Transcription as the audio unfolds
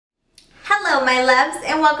Hello my loves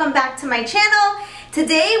and welcome back to my channel.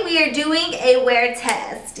 Today we are doing a wear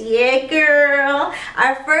test. Yeah girl,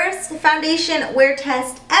 our first foundation wear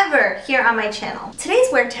test ever here on my channel.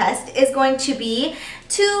 Today's wear test is going to be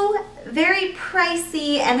two very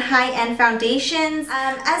pricey and high-end foundations.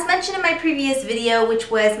 As mentioned in my previous video, which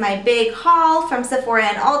was my big haul from Sephora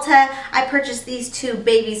and Ulta, I purchased these two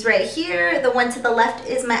babies right here. The one to the left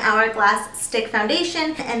is my Hourglass Stick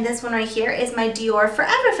Foundation, and this one right here is my Dior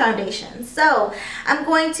Forever Foundation. So I'm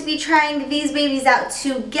going to be trying these babies out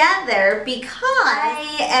together because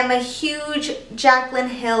I am a huge Jaclyn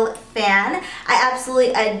Hill fan. I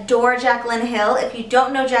absolutely adore Jaclyn Hill. If you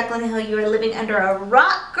don't know Jaclyn Hill, you are living under a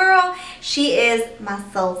rock, girl. She is my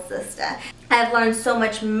soul sister. I've learned so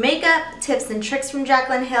much makeup tips and tricks from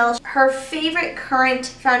Jaclyn Hill. Her favorite current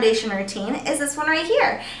foundation routine is this one right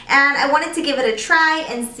here. And I wanted to give it a try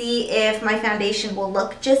and see if my foundation will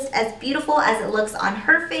look just as beautiful as it looks on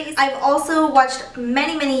her face. I've also watched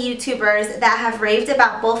many YouTubers that have raved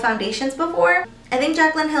about both foundations before. I think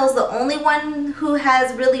Jaclyn Hill is the only one who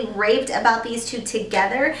has really raved about these two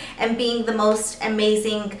together and being the most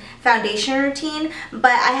amazing foundation routine,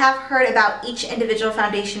 but I have heard about each individual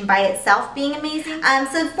foundation by itself being amazing.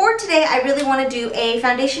 So for today, I really want to do a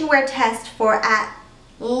foundation wear test for at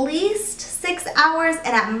least 6 hours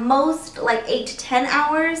and at most like 8 to 10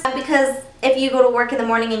 hours, because if you go to work in the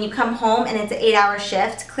morning and you come home and it's an 8-hour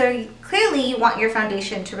shift, clearly you want your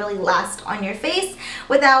foundation to really last on your face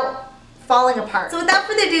without falling apart. So without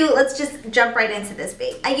further ado, let's just jump right into this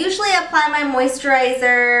babe. I usually apply my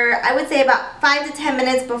moisturizer, I would say about 5 to 10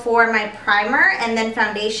 minutes before my primer and then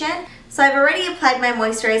foundation. So I've already applied my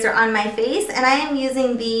moisturizer on my face, and I am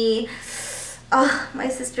using the, oh, my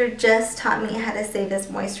sister just taught me how to say this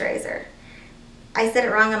moisturizer. I said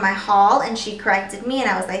it wrong in my haul and she corrected me and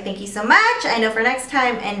I was like, thank you so much. I know for next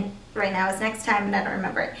time, and right now is next time and I don't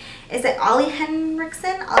remember it. Is it Ollie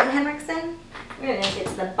Henriksen? Ollie Henriksen? We're gonna get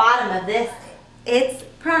to the bottom of this. It's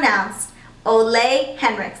pronounced Ole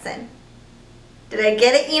Henriksen. Did I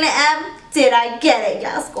get it, Ina M? Did I get it?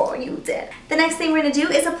 Yes, girl, you did. The next thing we're gonna do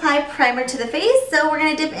is apply primer to the face. So we're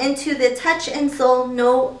gonna dip into the Touch and Soul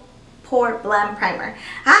No Pore Blem Primer.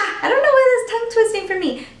 I don't know why this tongue twisting for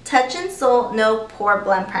me. Touch and Soul No Pore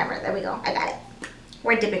Blem Primer. There we go. I got it.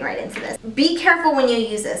 We're dipping right into this. Be careful when you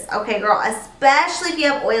use this, okay girl, especially if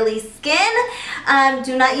you have oily skin.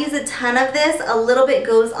 Do not use a ton of this. A little bit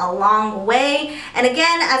goes a long way. And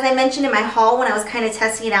again, as I mentioned in my haul when I was kind of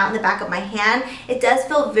testing it out in the back of my hand, it does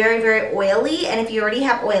feel very oily, and if you already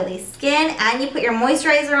have oily skin and you put your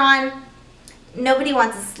moisturizer on, nobody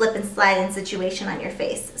wants a slip and slide in situation on your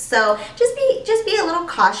face. So just be a little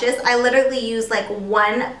cautious. I literally use like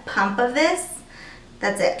 1 pump of this.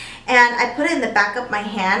 That's it. And I put it in the back of my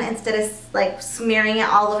hand instead of like smearing it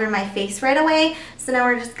all over my face right away. So now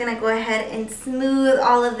we're just gonna go ahead and smooth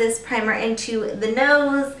all of this primer into the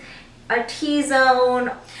nose, our T-zone.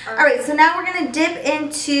 Alright, so now we're gonna dip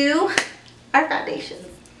into our foundations.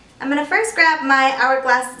 I'm gonna first grab my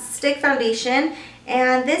Hourglass Stick Foundation,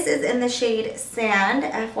 and this is in the shade Sand,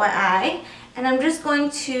 FYI. And I'm just going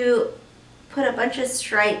to put a bunch of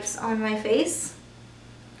stripes on my face.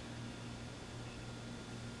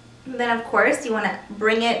 And then of course you want to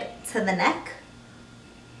bring it to the neck.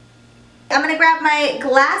 I'm going to grab my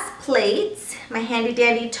glass plate, my handy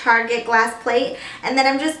dandy Target glass plate, and then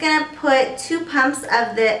I'm just going to put 2 pumps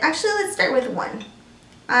of the, actually let's start with 1.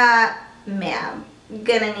 Ma'am,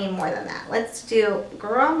 gonna need more than that. Let's do,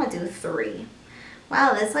 girl, I'm going to do 3.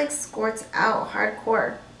 Wow, this like squirts out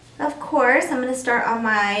hardcore. Of course, I'm going to start on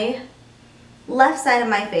my left side of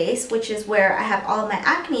my face, which is where I have all of my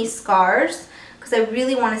acne scars, because I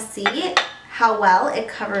really want to see how well it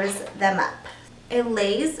covers them up. It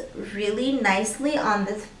lays really nicely on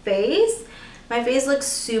this face. My face looks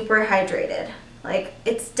super hydrated. Like,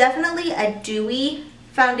 it's definitely a dewy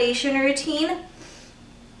foundation routine.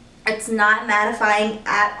 It's not mattifying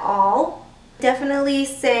at all. Definitely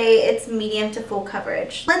say it's medium to full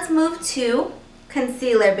coverage. Let's move to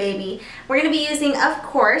concealer, baby. We're going to be using, of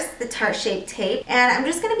course, the Tarte Shape Tape, and I'm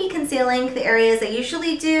just going to be concealing the areas I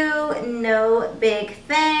usually do. No big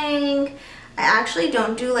thing. I actually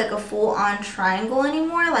don't do like a full-on triangle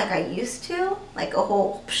anymore like I used to, like a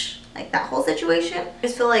whole, like that whole situation. I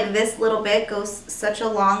just feel like this little bit goes such a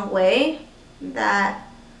long way that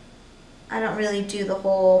I don't really do the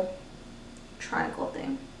whole triangle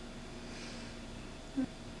thing.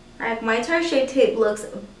 Alright, my Tarte Shape Tape looks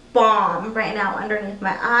bomb right now underneath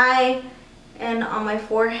my eye and on my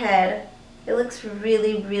forehead. It looks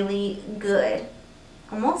really good,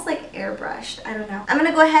 almost like airbrushed. I don't know. I'm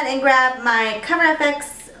gonna go ahead and grab my Cover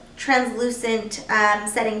FX translucent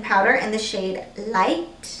setting powder in the shade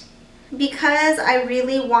Light. because I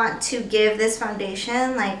really want to give this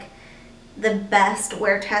foundation like the best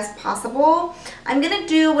wear test possible, I'm gonna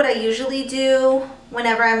do what I usually do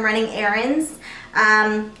whenever I'm running errands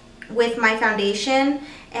with my foundation,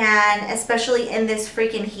 and especially in this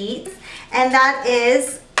freaking heat, and that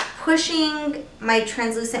is pushing my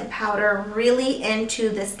translucent powder really into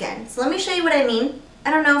the skin. So let me show you what I mean.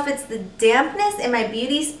 I don't know if it's the dampness in my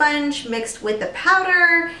beauty sponge mixed with the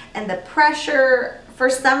powder and the pressure. For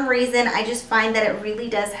some reason, I just find that it really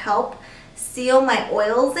does help seal my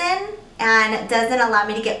oils in and doesn't allow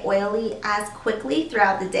me to get oily as quickly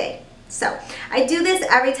throughout the day. So I do this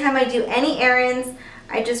every time I do any errands.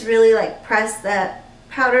 I just really like press the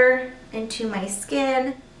powder into my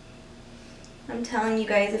skin. I'm telling you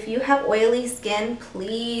guys, if you have oily skin,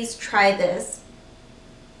 please try this.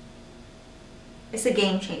 It's a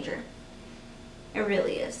game changer. It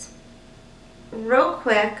really is. Real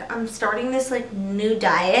quick, I'm starting this like new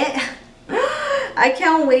diet. I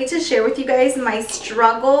can't wait to share with you guys my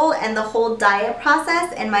struggle and the whole diet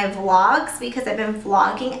process and my vlogs, because I've been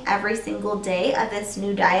vlogging every single day of this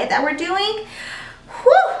new diet that we're doing.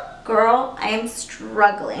 Whew, girl, I am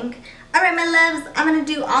struggling. Alright my loves, I'm going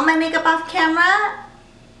to do all my makeup off camera.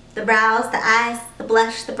 The brows, the eyes, the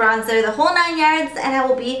blush, the bronzer, the whole 9 yards, and I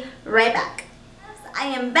will be right back. I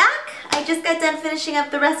am back. I just got done finishing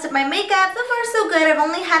up the rest of my makeup. So far so good. I've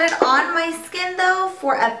only had it on my skin though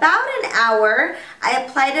for about an hour. I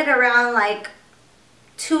applied it around like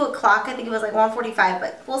 2 o'clock. I think it was like 1:45,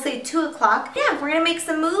 but we'll say 2 o'clock. Yeah, we're going to make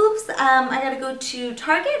some moves. I got to go to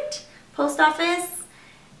Target, post office,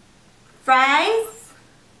 Fry's.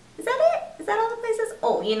 Is that it? Is that all the places?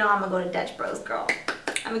 Oh, you know I'm going to go to Dutch Bros, girl.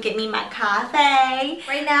 I'm going to get me my coffee.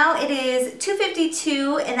 Right now it is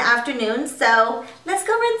 2:52 in the afternoon, so let's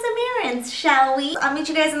go run some errands, shall we? I'll meet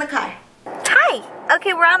you guys in the car. Hi!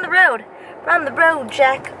 Okay, we're on the road. We're on the road,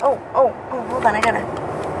 Jack. Oh, hold on, I gotta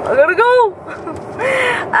go.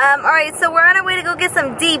 Alright, so we're on our way to go get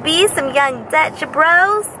some DB, some young Dutch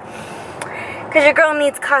Bros. Because your girl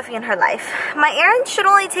needs coffee in her life. My errands should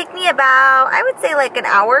only take me about, I would say like an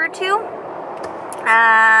hour or two.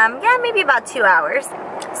 Yeah, maybe about 2 hours.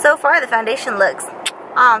 So far, the foundation looks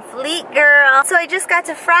on fleek, girl. So I just got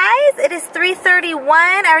to Fry's. It is 3:31.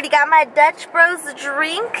 I already got my Dutch Bros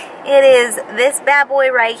drink. It is this bad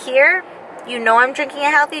boy right here. You know I'm drinking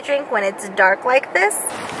a healthy drink when it's dark like this.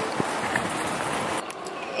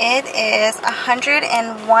 It is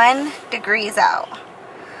 101 degrees out.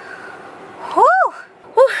 Whew!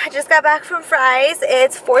 I just got back from Fry's.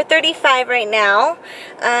 It's 4:35 right now.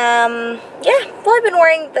 Yeah, I've only been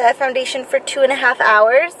wearing the foundation for 2.5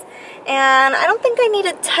 hours, and I don't think I need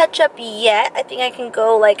a touch-up yet. I think I can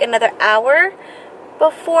go like another hour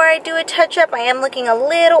before I do a touch-up. I am looking a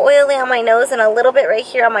little oily on my nose and a little bit right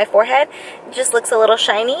here on my forehead. It just looks a little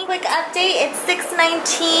shiny. Quick update, it's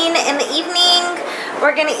 6:19 in the evening.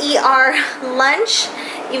 We're gonna eat our lunch,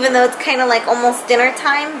 even though it's kind of like almost dinner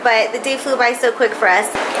time, but the day flew by so quick for us.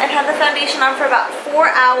 I've had the foundation on for about 4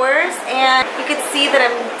 hours, and you can see that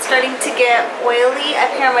I'm starting to get oily up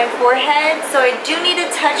here on my forehead, so I do need a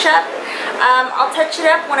touch-up. I'll touch it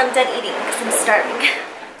up when I'm done eating because I'm starving.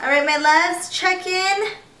 Alright my loves, check in.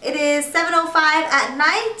 It is 7:05 at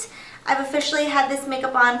night. I've officially had this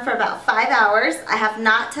makeup on for about 5 hours. I have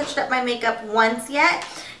not touched up my makeup once yet,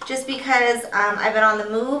 just because I've been on the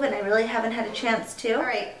move and I really haven't had a chance to.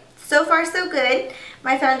 Alright, so far so good.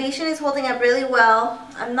 My foundation is holding up really well.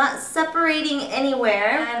 I'm not separating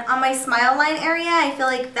anywhere. And on my smile line area, I feel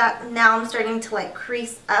like that now I'm starting to like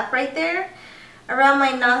crease up right there. Around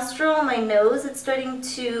my nostril, my nose, it's starting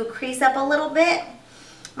to crease up a little bit.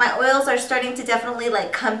 My oils are starting to definitely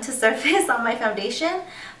like come to surface on my foundation,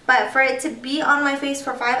 but for it to be on my face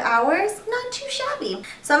for 5 hours, not too shabby.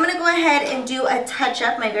 So I'm going to go ahead and do a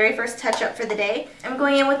touch-up, my very first touch-up for the day. I'm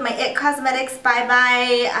going in with my IT Cosmetics Bye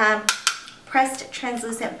Bye Pressed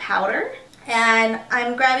Translucent Powder. And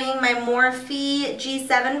I'm grabbing my Morphe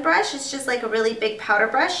G7 brush. It's just like a really big powder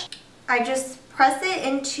brush. I just press it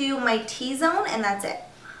into my T-zone and that's it.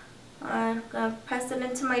 I'm going to press it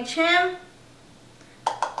into my chin,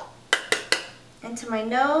 into my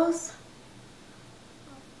nose,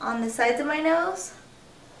 on the sides of my nose,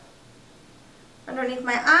 underneath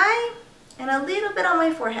my eye, and a little bit on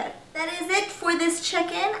my forehead. That is it for this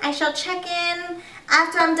check-in. I shall check in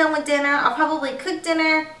after I'm done with dinner. I'll probably cook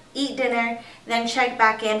dinner, eat dinner, then check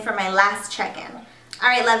back in for my last check-in.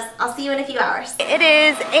 Alright loves, I'll see you in a few hours. It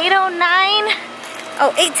is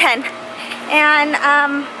 8:10. And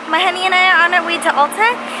my honey and I are on our way to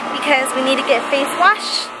Ulta because we need to get face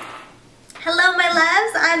wash. Hello my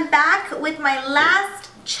loves, I'm back with my last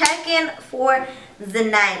check-in for the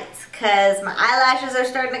night because my eyelashes are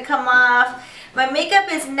starting to come off. My makeup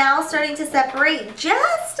is now starting to separate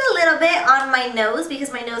just a little bit on my nose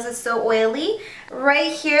because my nose is so oily.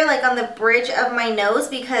 Right here, like on the bridge of my nose,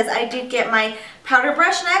 because I did get my powder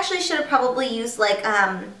brush, and I actually should have probably used like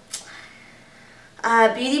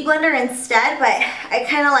beauty blender instead, but I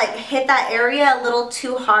kind of like hit that area a little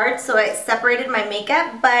too hard, so it separated my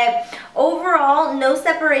makeup. But overall, no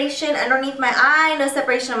separation underneath my eye, no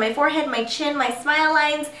separation on my forehead, my chin, my smile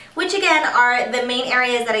lines, which again are the main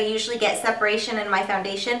areas that I usually get separation in my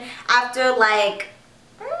foundation after like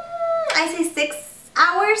I say 6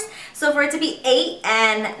 hours. So for it to be 8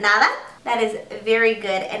 and nada, that is very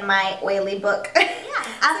good in my oily book.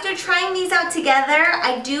 After trying these out together,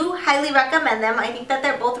 I do highly recommend them. I think that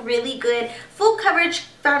they're both really good full coverage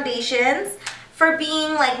foundations. For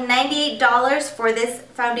being like $98 for this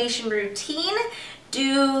foundation routine,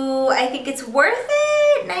 I think it's worth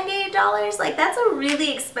it? $98? Like, that's a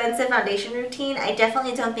really expensive foundation routine. I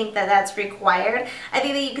definitely don't think that that's required. I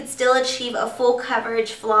think that you could still achieve a full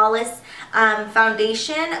coverage, flawless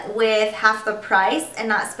foundation with half the price and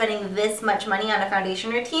not spending this much money on a foundation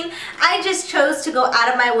routine. I just chose to go out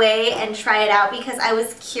of my way and try it out because I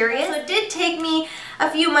was curious. So it did take me a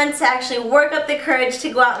few months to actually work up the courage to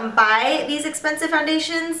go out and buy these expensive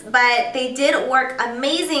foundations, but they did work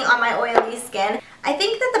amazing on my oily skin. I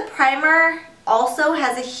think that the primer also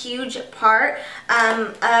has a huge part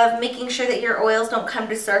of making sure that your oils don't come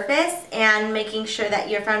to surface and making sure that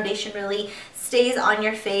your foundation really stays on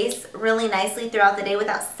your face really nicely throughout the day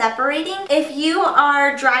without separating. If you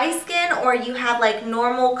are dry skin or you have like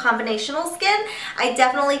normal combinational skin, I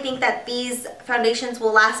definitely think that these foundations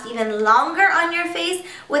will last even longer on your face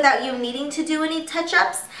without you needing to do any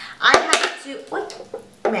touch-ups. I had to do, what,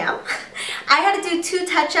 ma'am? I had to do 2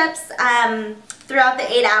 touch-ups throughout the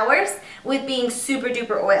 8 hours with being super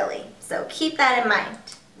duper oily. So keep that in mind.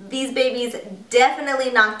 These babies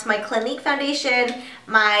definitely knocked my Clinique foundation,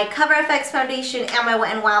 my Cover FX foundation, and my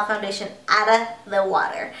Wet n Wild foundation out of the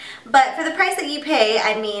water. But for the price that you pay,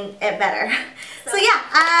 I mean, it better. So yeah,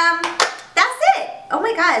 that's it. Oh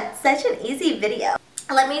my god, such an easy video.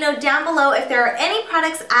 Let me know down below if there are any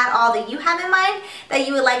products at all that you have in mind that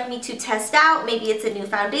you would like me to test out. Maybe it's a new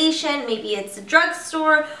foundation, maybe it's a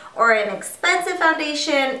drugstore or an expensive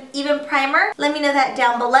foundation, even primer. Let me know that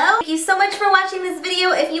down below. Thank you so much for watching this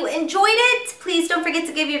video. If you enjoyed it, please don't forget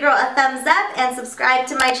to give your girl a thumbs up and subscribe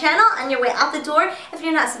to my channel on your way out the door. If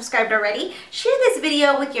you're not subscribed already, share this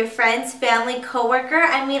video with your friends, family, coworker.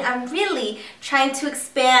 I mean, I'm really trying to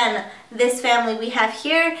expand this family we have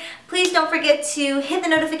here. Please don't forget to hit the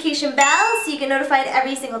notification bell so you get notified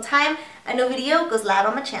every single time a new video goes live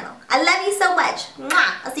on my channel. I love you so much.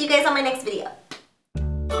 Mwah! I'll see you guys on my next video.